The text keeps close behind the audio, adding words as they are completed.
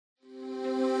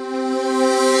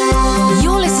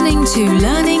to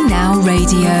Learning Now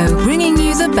Radio, bringing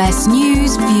you the best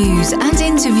news, views and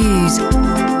interviews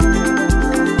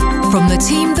from the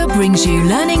team that brings you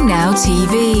Learning Now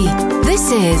TV.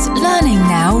 This is Learning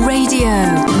Now Radio.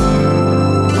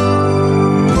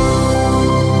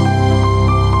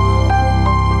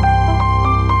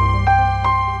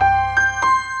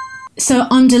 So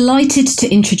I'm delighted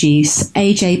to introduce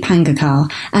Ajay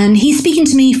Pangakar, and he's speaking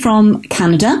to me from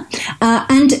Canada,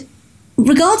 and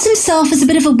regards himself as a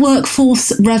bit of a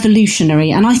workforce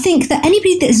revolutionary. And I think that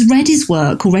anybody that has read his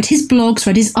work or read his blogs,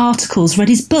 read his articles, read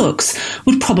his books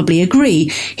would probably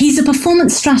agree. He's a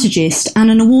performance strategist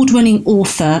and an award-winning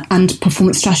author and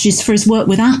performance strategist for his work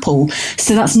with Apple.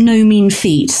 So that's no mean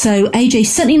feat. So Ajay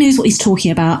certainly knows what he's talking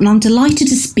about, and I'm delighted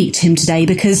to speak to him today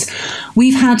because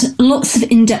we've had lots of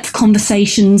in-depth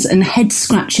conversations and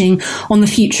head-scratching on the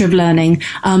future of learning.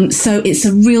 So it's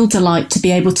a real delight to be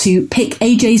able to pick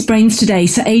Ajay's brains today.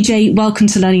 So Ajay, welcome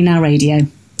to Learning Now Radio.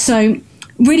 So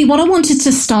really what I wanted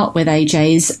to start with,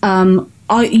 Ajay, is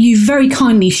you very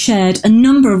kindly shared a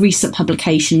number of recent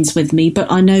publications with me, but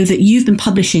I know that you've been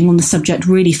publishing on the subject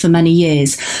really for many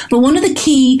years. But one of the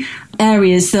key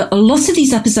areas that a lot of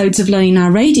these episodes of Learning Now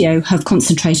Radio have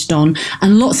concentrated on,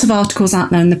 and lots of articles out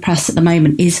there in the press at the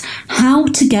moment, is how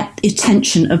to get the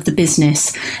attention of the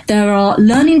business. There are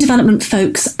learning development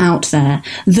folks out there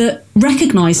that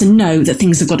recognise and know that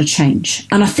things have got to change.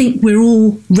 And I think we're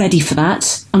all ready for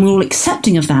that, and we're all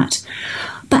accepting of that.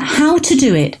 But how to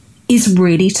do it is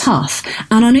really tough.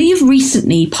 And I know you've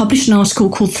recently published an article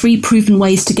called 3 Proven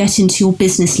Ways to Get into Your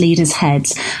Business Leaders'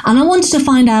 Heads. And I wanted to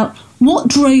find out what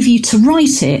drove you to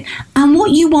write it and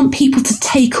what you want people to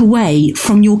take away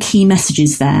from your key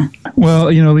messages there. Well,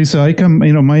 Lisa, I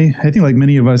think like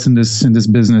many of us in this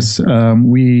business,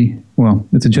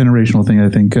 it's a generational thing, I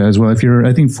think, as well. If you're,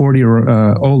 40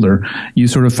 or older, you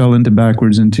sort of fell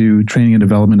backwards into training and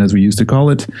development, as we used to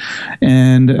call it.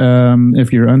 And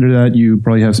if you're under that, you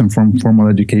probably have some formal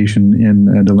education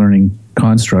in the learning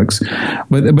constructs.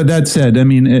 But that said,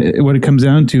 what it comes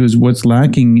down to is what's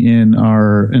lacking in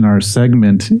our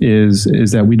segment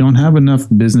is that we don't have enough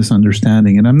business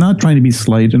understanding. And I'm not trying to be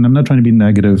slight, and I'm not trying to be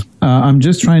negative. I'm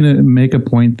just trying to make a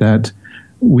point that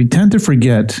we tend to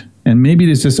forget, and maybe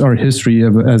it's just our history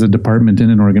as a department in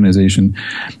an organization,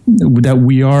 that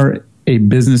we are a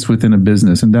business within a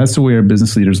business. And that's the way our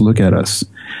business leaders look at us.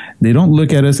 They don't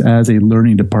look at us as a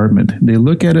learning department. They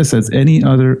look at us as any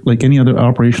other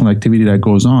operational activity that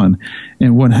goes on.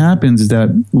 And what happens is that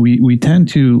we tend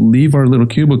to leave our little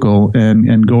cubicle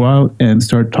and go out and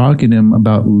start talking to them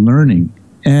about learning.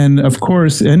 And of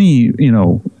course, any,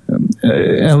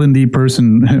 L&D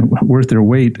person worth their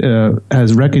weight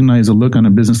has recognized a look on a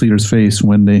business leader's face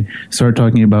when they start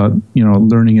talking about,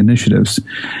 learning initiatives.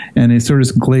 And it's sort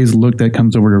of glazed look that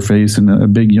comes over their face and a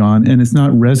big yawn, and it's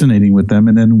not resonating with them.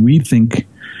 And then we think,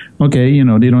 okay,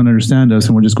 they don't understand us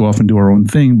and we'll just go off and do our own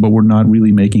thing, but we're not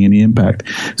really making any impact.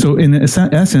 So in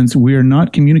essence, we are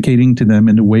not communicating to them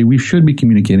in the way we should be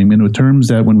communicating, in the terms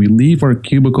that when we leave our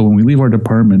cubicle, when we leave our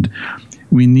department,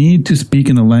 we need to speak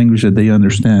in a language that they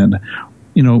understand.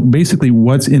 Basically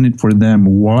what's in it for them.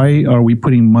 Why are we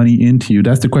putting money into you?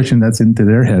 That's the question that's into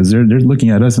their heads. They're looking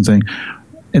at us and saying,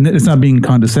 and it's not being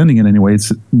condescending in any way.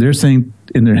 They're saying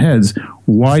in their heads,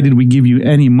 why did we give you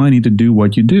any money to do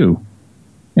what you do?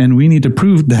 And we need to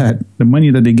prove that the money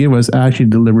that they give us actually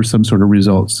delivers some sort of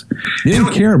results. They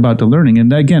don't care about the learning.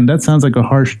 And again, that sounds like a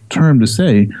harsh term to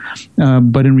say,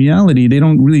 but in reality, they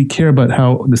don't really care about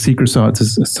how the secret sauce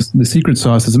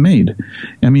is made.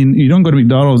 You don't go to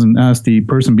McDonald's and ask the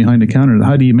person behind the counter,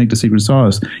 how do you make the secret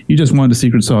sauce? You just want the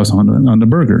secret sauce on the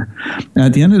burger.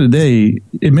 At the end of the day,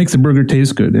 it makes the burger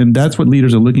taste good. And that's what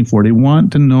leaders are looking for. They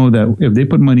want to know that if they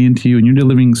put money into you and you're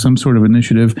delivering some sort of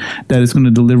initiative, that it's going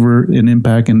to deliver an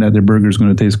impact and that their burger is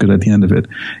going to taste good at the end of it.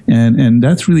 And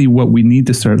that's really what we need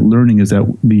to start learning, is that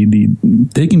the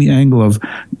taking the angle of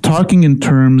talking in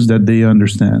terms that they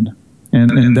understand.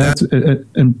 And that's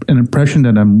an impression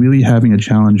that I'm really having a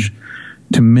challenge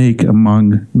to make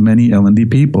among many L&D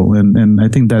people. And I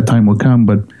think that time will come,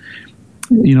 but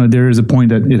there is a point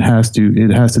that it has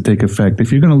to take effect.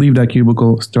 If you're going to leave that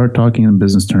cubicle, start talking in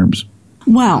business terms.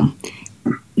 Well,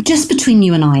 just between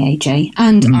you and I, Ajay,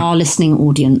 and our listening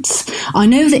audience, I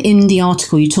know that in the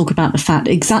article you talk about the fact,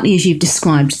 exactly as you've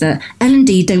described, that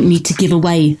L&D don't need to give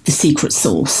away the secret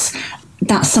sauce.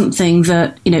 That's something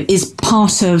that, is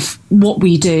part of what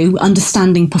we do,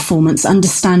 understanding performance,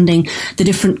 understanding the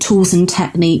different tools and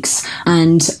techniques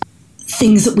and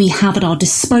things that we have at our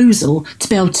disposal to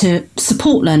be able to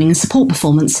support learning and support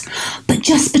performance. But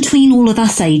just between all of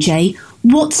us, Ajay,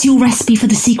 what's your recipe for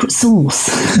the secret sauce?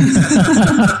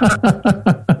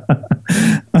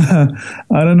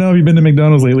 I don't know if you've been to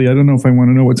McDonald's lately. I don't know if I want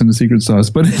to know what's in the secret sauce.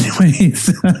 But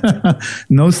anyways,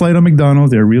 no slight on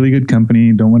McDonald's. They're a really good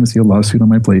company. Don't want to see a lawsuit on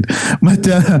my plate. But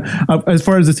as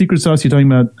far as the secret sauce, you're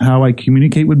talking about how I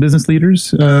communicate with business leaders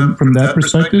from that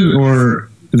perspective, or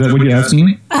is that what you're asking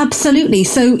me? Absolutely.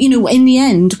 So, in the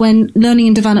end, when learning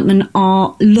and development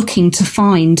are looking to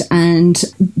find and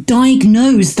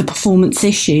diagnose the performance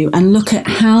issue and look at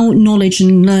how knowledge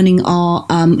and learning are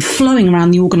flowing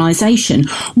around the organization,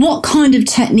 what kind of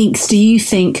techniques do you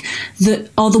think that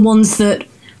are the ones that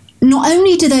not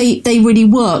only do they really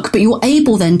work, but you're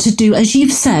able then to do, as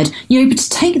you've said, you're able to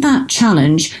take that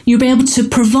challenge, you'll be able to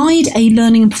provide a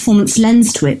learning and performance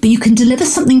lens to it, but you can deliver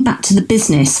something back to the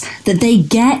business that they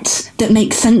get, that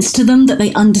makes sense to them, that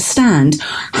they understand.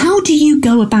 How do you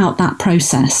go about that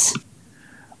process?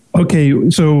 Okay,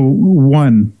 so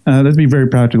one, let's be very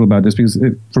practical about this, because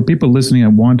for people listening, I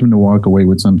want them to walk away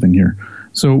with something here.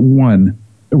 So one,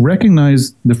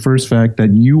 recognize the first fact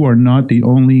that you are not the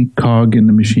only cog in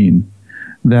the machine,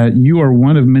 that you are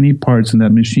one of many parts in that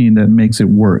machine that makes it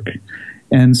work.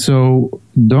 And so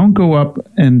don't go up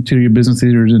and to your business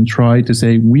leaders and try to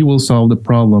say, we will solve the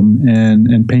problem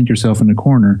and paint yourself in a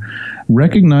corner.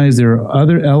 Recognize there are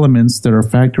other elements that are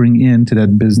factoring into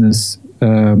that business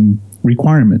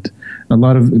requirement. A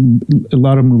lot of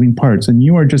moving parts, and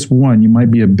you are just one. You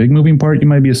might be a big moving part, you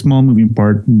might be a small moving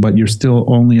part, but you're still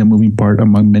only a moving part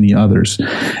among many others.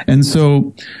 And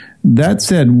so that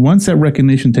said, once that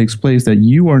recognition takes place that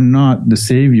you are not the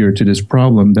savior to this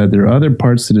problem, that there are other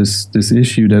parts to this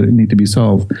issue that need to be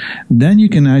solved, then you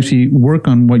can actually work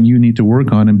on what you need to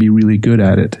work on and be really good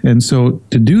at it. And so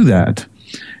to do that,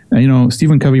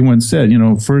 Stephen Covey once said,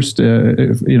 first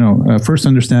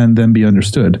understand, then be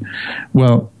understood.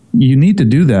 Well, you need to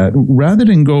do that rather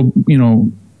than go,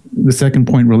 the second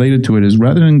point related to it is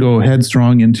rather than go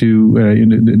headstrong into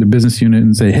the business unit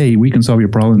and say, hey, we can solve your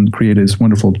problem and create this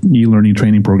wonderful e-learning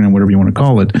training program, whatever you want to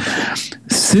call it.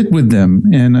 Sit with them.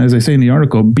 And as I say in the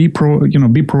article, be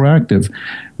proactive.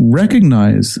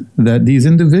 Recognize that these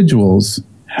individuals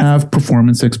have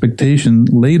performance expectation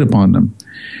laid upon them.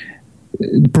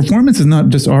 Performance is not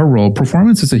just our role.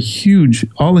 Performance is a huge,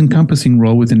 all-encompassing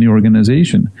role within the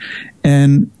organization.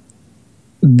 And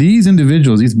these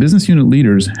individuals, these business unit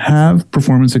leaders, have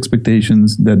performance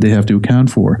expectations that they have to account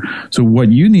for. So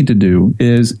what you need to do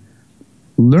is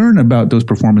learn about those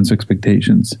performance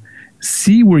expectations.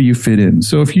 See where you fit in.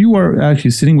 So if you are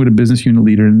actually sitting with a business unit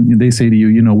leader and they say to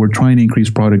you, we're trying to increase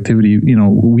productivity,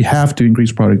 we have to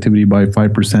increase productivity by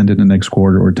 5% in the next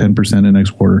quarter or 10% in the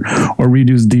next quarter, or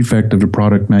reduce defect of the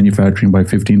product manufacturing by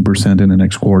 15% in the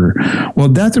next quarter. Well,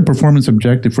 that's a performance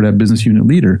objective for that business unit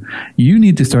leader. You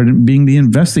need to start being the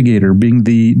investigator, being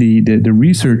the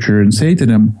researcher, and say to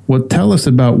them, well, tell us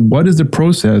about what is the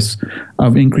process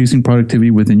of increasing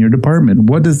productivity within your department.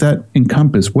 What does that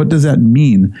encompass? What does that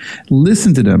mean?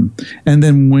 Listen to them. And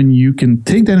then when you can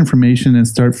take that information and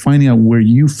start finding out where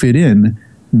you fit in,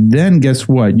 then guess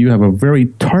what? You have a very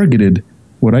targeted,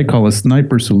 what I call a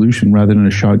sniper solution rather than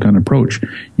a shotgun approach.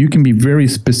 You can be very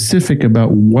specific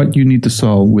about what you need to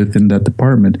solve within that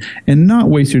department and not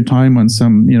waste your time on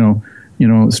some,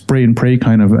 spray and pray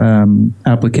kind of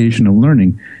application of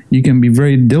learning. You can be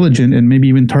very diligent and maybe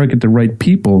even target the right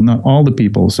people, not all the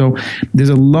people. So there's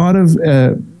a lot of,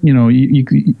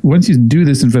 once you do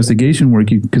this investigation work,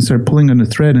 you can start pulling on the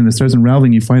thread and it starts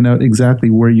unraveling. You find out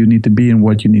exactly where you need to be and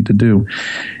what you need to do.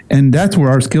 And that's where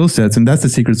our skill sets, and that's the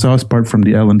secret sauce part from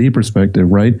the L&D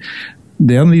perspective, right?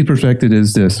 The L&D perspective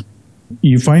is this.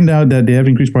 You find out that they have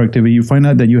increased productivity. You find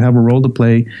out that you have a role to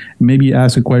play. Maybe you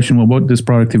ask a question, well, what does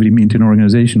productivity mean to an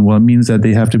organization? Well, it means that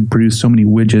they have to produce so many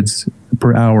widgets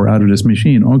per hour out of this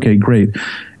machine. Okay, great.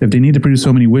 If they need to produce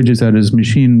so many widgets out of this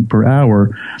machine per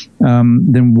hour,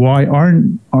 then why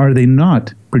are they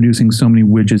not producing so many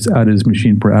widgets out of this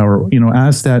machine per hour?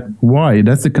 Ask that why.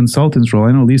 That's the consultant's role.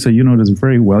 I know, Lisa, you know this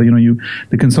very well.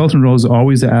 The consultant role is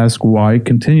always to ask why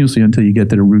continuously until you get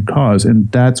to the root cause.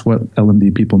 And that's what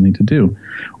L&D people need to do.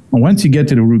 And once you get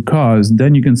to the root cause,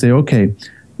 then you can say, okay,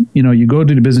 you go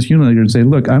to the business unit leader and say,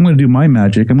 look, I'm going to do my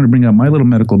magic. I'm going to bring out my little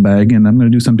medical bag and I'm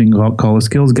going to do something called a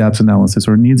skills gaps analysis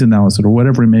or needs analysis or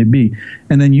whatever it may be.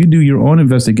 And then you do your own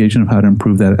investigation of how to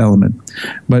improve that element.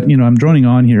 But, I'm droning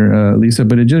on here, Lisa,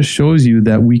 but it just shows you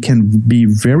that we can be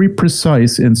very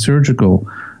precise and surgical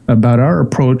about our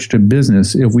approach to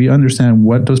business if we understand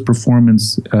what those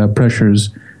performance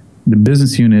pressures the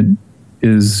business unit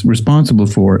is responsible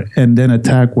for, and then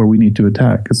attack where we need to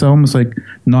attack. It's almost like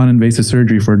non-invasive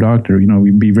surgery for a doctor. We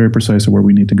be very precise of where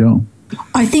we need to go.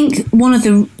 I think one of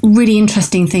the really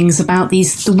interesting things about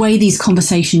the way these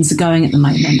conversations are going at the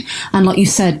moment, and like you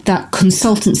said, that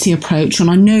consultancy approach, and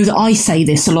I know that I say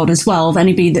this a lot as well, of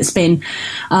anybody that's been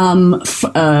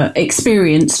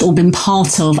experienced or been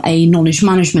part of a knowledge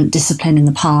management discipline in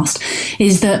the past,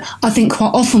 is that I think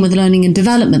quite often with learning and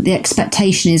development, the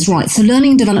expectation is, right, so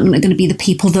learning and development are going to be the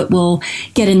people that will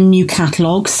get in new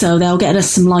catalogues, so they'll get us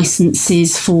some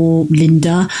licenses for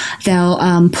Lynda,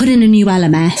 they'll put in a new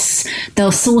LMS,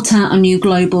 they'll sort out a new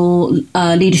global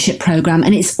leadership program,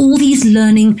 and it's all these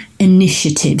learning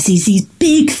initiatives, these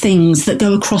big things that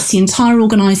go across the entire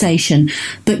organization.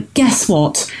 But guess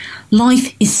what?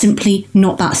 Life is simply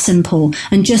not that simple.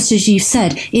 And just as you've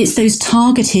said, it's those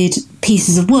targeted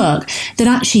pieces of work that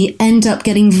actually end up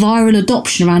getting viral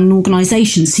adoption around an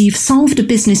organization. So you've solved a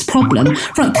business problem.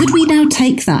 Right, could we now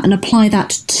take that and apply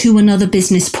that to another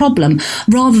business problem,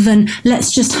 rather than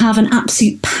let's just have an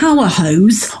absolute power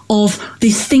hose of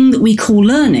this thing that we call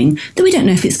learning, that we don't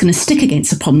know if it's going to stick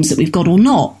against the problems that we've got or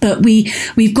not. But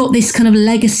we've got this kind of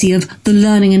legacy of the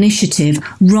learning initiative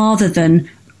rather than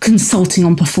consulting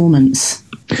on performance.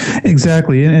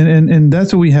 Exactly, and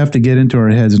that's what we have to get into our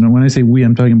heads. And when I say we,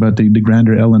 I'm talking about the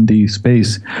grander L&D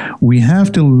space. We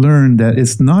have to learn that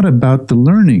it's not about the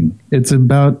learning; it's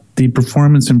about the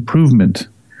performance improvement.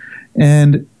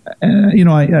 And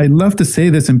I love to say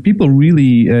this, and people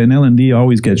really in L&D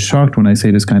always get shocked when I say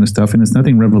this kind of stuff. And it's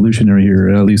nothing revolutionary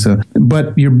here, Lisa.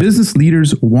 But your business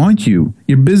leaders want you.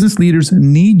 Your business leaders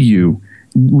need you.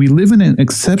 We live in an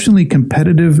exceptionally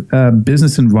competitive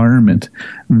business environment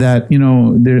that,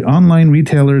 the online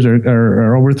retailers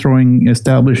are overthrowing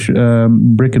established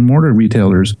brick and mortar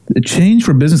retailers. The change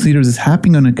for business leaders is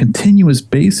happening on a continuous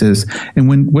basis.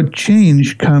 And what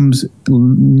change comes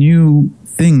new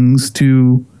things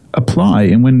to apply.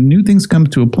 And when new things come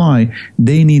to apply,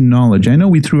 they need knowledge. I know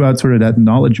we threw out sort of that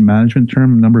knowledge management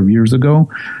term a number of years ago,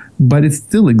 but it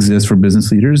still exists for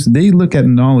business leaders. They look at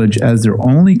knowledge as their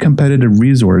only competitive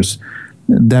resource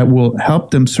that will help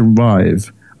them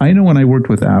survive. I know when I worked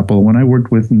with Apple, when I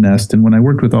worked with Nest, and when I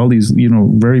worked with all these,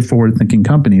 very forward-thinking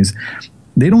companies,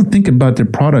 they don't think about their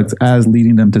products as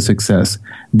leading them to success.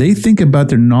 They think about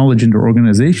their knowledge in their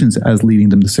organizations as leading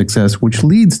them to success, which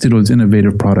leads to those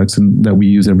innovative products that we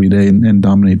use every day and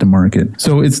dominate the market.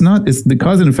 So it's the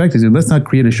cause and effect is, let's not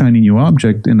create a shiny new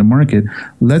object in the market.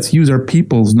 Let's use our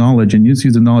people's knowledge and use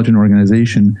the knowledge in our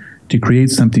organization to create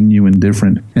something new and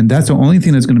different. And that's the only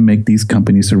thing that's going to make these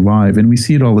companies survive. And we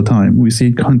see it all the time. We see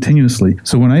it continuously.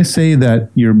 So when I say that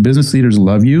your business leaders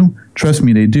love you, trust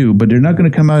me, they do, but they're not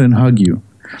going to come out and hug you.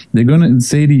 They're going to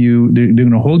say to you, they're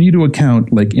going to hold you to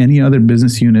account like any other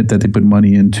business unit that they put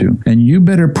money into. And you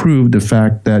better prove the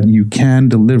fact that you can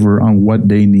deliver on what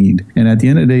they need. And at the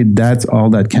end of the day, that's all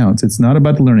that counts. It's not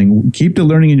about the learning. Keep the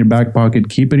learning in your back pocket.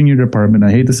 Keep it in your department.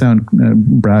 I hate to sound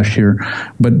brash here,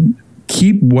 but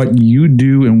keep what you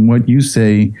do and what you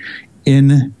say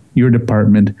in your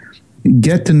department.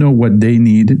 Get to know what they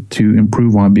need to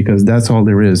improve on, because that's all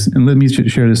there is. And let me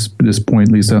share this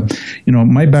point, Lisa.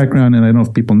 My background, and I don't know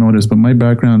if people know this, but my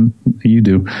background, you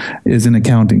do, is in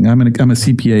accounting. I'm a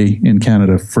CPA in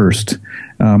Canada first.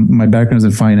 My background is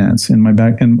in finance,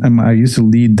 and I used to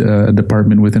lead a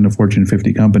department within a Fortune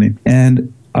 50 company.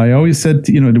 And I always said,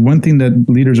 the one thing that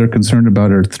leaders are concerned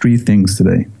about are three things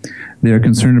today. They are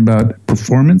concerned about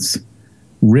performance,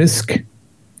 risk,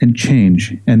 and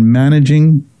change, and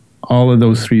managing all of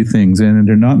those three things. And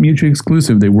they're not mutually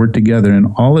exclusive. They work together. And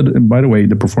by the way,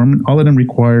 all of them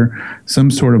require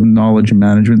some sort of knowledge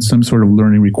management, some sort of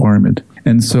learning requirement.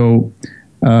 And so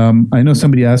I know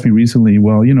somebody asked me recently,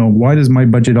 well, why does my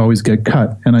budget always get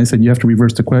cut? And I said, you have to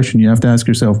reverse the question. You have to ask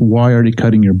yourself, why are they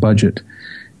cutting your budget?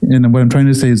 And what I'm trying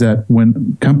to say is that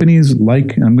when companies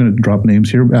like, I'm going to drop names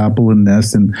here, Apple and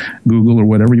Nest and Google or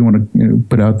whatever you want to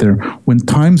put out there, when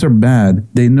times are bad,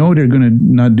 they know they're going to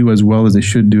not do as well as they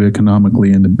should do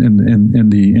economically in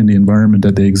the environment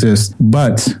that they exist.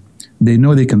 But they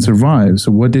know they can survive.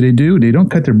 So what do? They don't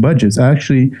cut their budgets.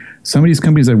 Actually, some of these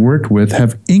companies I've worked with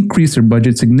have increased their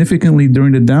budget significantly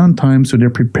during the downtime, so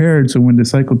they're prepared. So when the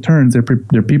cycle turns,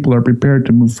 their people are prepared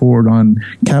to move forward on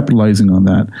capitalizing on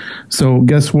that. So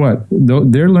guess what?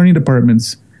 Their learning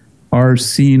departments are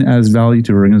seen as value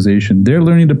to their organization. Their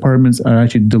learning departments are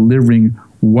actually delivering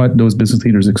what those business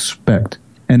leaders expect.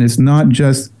 And it's not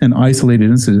just an isolated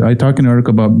incident. I talk in an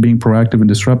article about being proactive and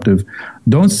disruptive.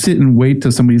 Don't sit and wait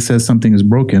till somebody says something is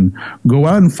broken. Go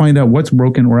out and find out what's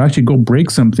broken, or actually go break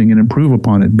something and improve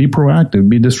upon it. Be proactive,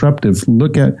 be disruptive.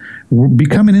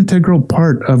 Become an integral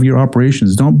part of your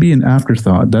operations. Don't be an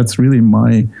afterthought. That's really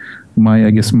my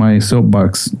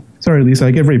soapbox. Sorry, Lisa,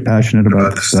 I get very passionate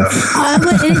about this stuff.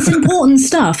 It's important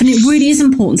stuff, and it really is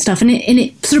important stuff. And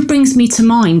it sort of brings me to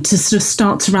mind to sort of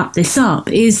start to wrap this up,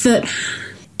 is that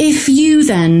if you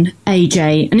then,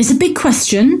 AJ, and it's a big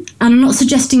question, and I'm not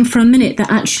suggesting for a minute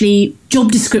that actually job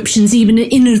descriptions, even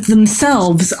in of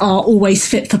themselves, are always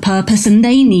fit for purpose, and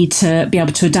they need to be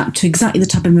able to adapt to exactly the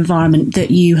type of environment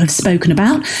that you have spoken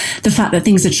about, the fact that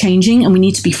things are changing and we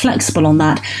need to be flexible on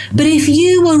that. But if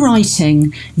you were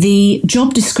writing the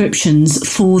job descriptions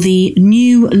for the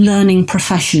new learning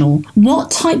professional,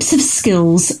 what types of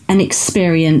skills and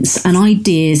experience and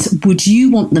ideas would you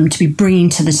want them to be bringing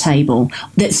to the table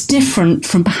that's different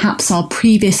from perhaps our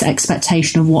previous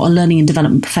expectation of what a learning and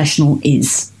development professional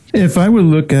is? If I would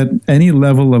look at any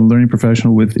level of learning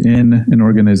professional within an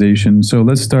organization, so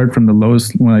let's start from the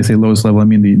lowest. When I say lowest level, I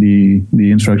mean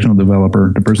the instructional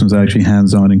developer, the person who's actually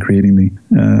hands-on in creating the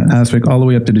aspect, all the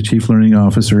way up to the chief learning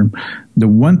officer. The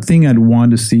one thing I'd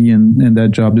want to see in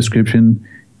that job description,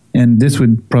 and this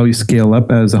would probably scale up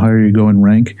as the higher you go in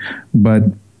rank, but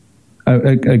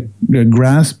a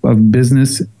grasp of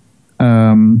business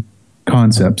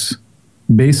concepts.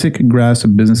 Basic grasp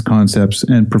of business concepts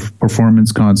and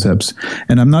performance concepts.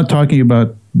 And I'm not talking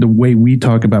about the way we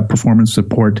talk about performance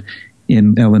support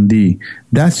in L&D.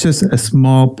 That's just a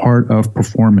small part of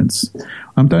performance.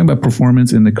 I'm talking about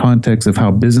performance in the context of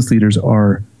how business leaders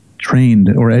are trained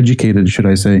or educated, should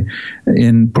I say,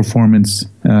 in performance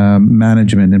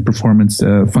management and performance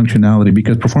functionality,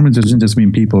 because performance doesn't just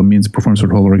mean people, it means performance for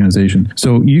the whole organization.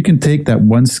 So you can take that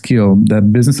one skill,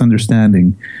 that business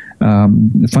understanding,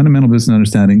 fundamental business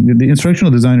understanding. The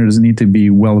instructional designer doesn't need to be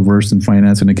well versed in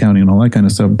finance and accounting and all that kind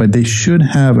of stuff, but they should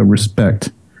have a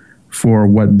respect for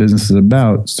what business is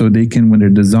about, so they can, when they're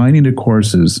designing the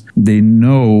courses, they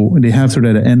know, they have sort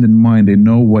of an end in mind, they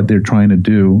know what they're trying to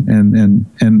do. And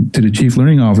to the chief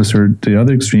learning officer, to the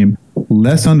other extreme,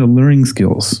 less on the learning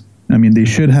skills. I mean, they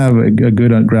should have a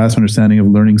good grasp understanding of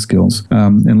learning skills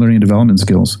and learning and development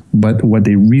skills. But what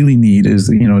they really need is,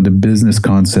 the business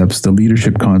concepts, the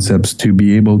leadership concepts to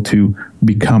be able to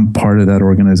become part of that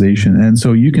organization. And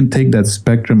so you can take that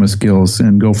spectrum of skills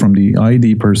and go from the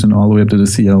ID person all the way up to the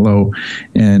CLO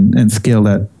and scale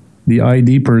that. The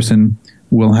ID person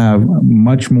will have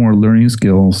much more learning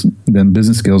skills than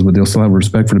business skills, but they'll still have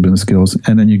respect for the business skills.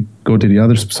 And then you go to the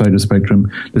other side of the spectrum,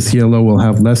 the CLO will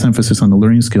have less emphasis on the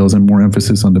learning skills and more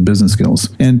emphasis on the business skills.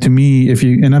 And to me,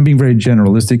 and I'm being very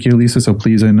generalistic here, Lisa, so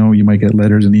please, I know you might get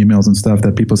letters and emails and stuff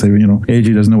that people say,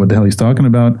 AJ doesn't know what the hell he's talking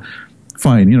about.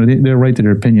 Fine, they're right to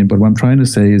their opinion. But what I'm trying to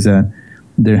say is that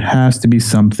there has to be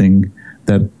something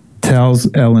that tells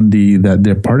L&D that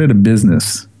they're part of the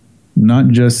business, not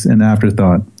just an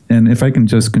afterthought. And if I can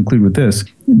just conclude with this,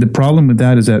 the problem with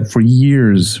that is that for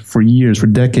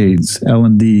decades,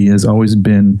 L&D has always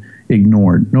been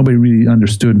ignored. Nobody really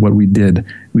understood what we did.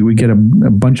 We would get a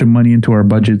bunch of money into our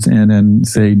budgets and then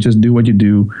say, just do what you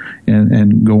do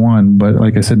and go on. But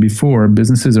like I said before,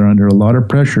 businesses are under a lot of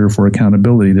pressure for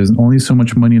accountability. There's only so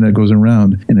much money that goes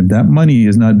around. And if that money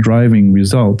is not driving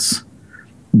results,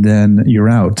 then you're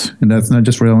out. And that's not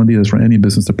just for L&D, that's for any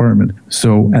business department.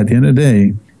 So at the end of the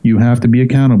day, you have to be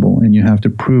accountable and you have to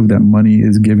prove that money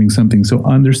is giving something. So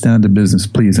understand the business,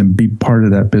 please, and be part of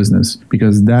that business,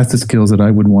 because that's the skills that I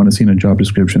would want to see in a job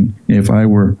description if I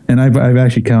were. And I've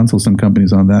actually counseled some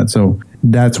companies on that. So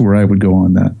that's where I would go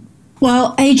on that.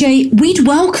 Well, AJ, we'd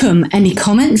welcome any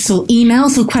comments or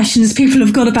emails or questions people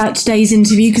have got about today's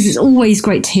interview, because it's always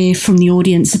great to hear from the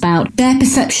audience about their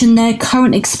perception, their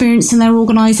current experience in their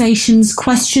organisations,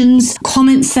 questions,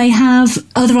 comments they have,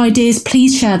 other ideas.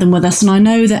 Please share them with us. And I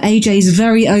know that AJ is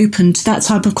very open to that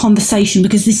type of conversation,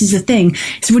 because this is the thing.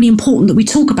 It's really important that we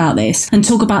talk about this and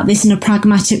talk about this in a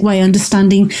pragmatic way,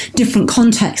 understanding different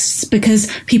contexts,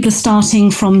 because people are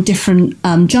starting from different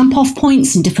jump-off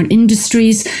points in different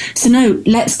industries. So no,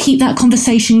 let's keep that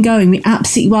conversation going. We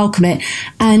absolutely welcome it.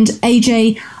 And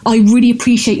AJ, I really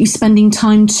appreciate you spending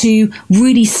time to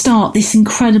really start this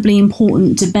incredibly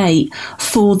important debate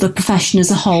for the profession as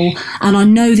a whole. And I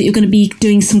know that you're going to be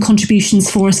doing some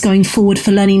contributions for us going forward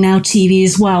for Learning Now TV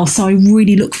as well. So I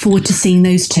really look forward to seeing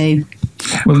those too.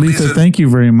 Well, Lisa, thank you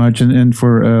very much, and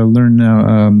for Learn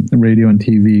Now radio and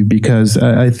TV, because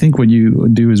I think what you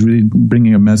do is really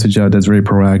bringing a message out that's very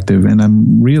proactive, and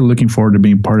I'm really looking forward to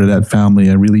being part of that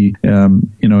family. I really,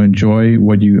 enjoy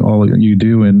what you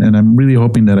do, and I'm really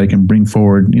hoping that I can bring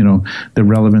forward, the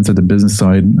relevance of the business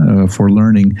side for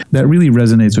learning that really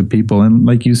resonates with people. And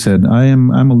like you said, I'm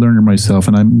a learner myself,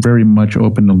 and I'm very much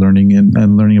open to learning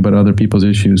and learning about other people's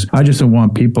issues. I just don't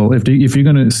want people, if you're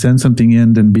going to send something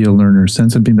in, then be a learner.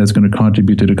 Send something that's going to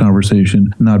contribute to the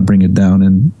conversation, not bring it down.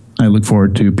 And I look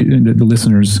forward to the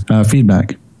listeners'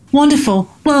 feedback. Wonderful.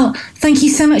 Well, thank you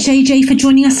so much, AJ, for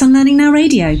joining us on Learning Now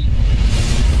Radio.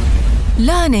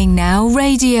 Learning Now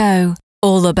Radio.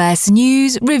 All the best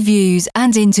news, reviews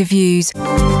and interviews.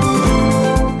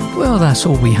 Well, that's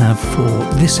all we have for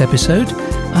this episode.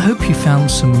 I hope you found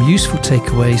some useful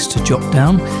takeaways to jot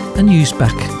down and use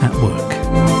back at work.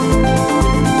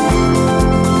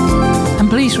 And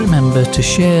please remember to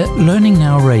share Learning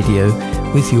Now Radio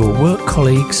with your work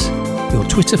colleagues, your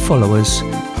Twitter followers,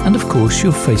 and of course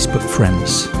your Facebook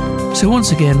friends. So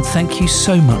once again, thank you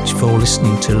so much for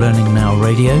listening to Learning Now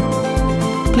Radio.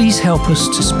 Please help us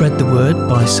to spread the word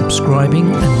by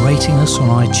subscribing and rating us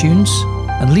on iTunes.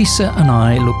 And Lisa and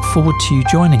I look forward to you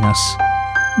joining us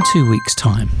in 2 weeks'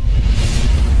 time.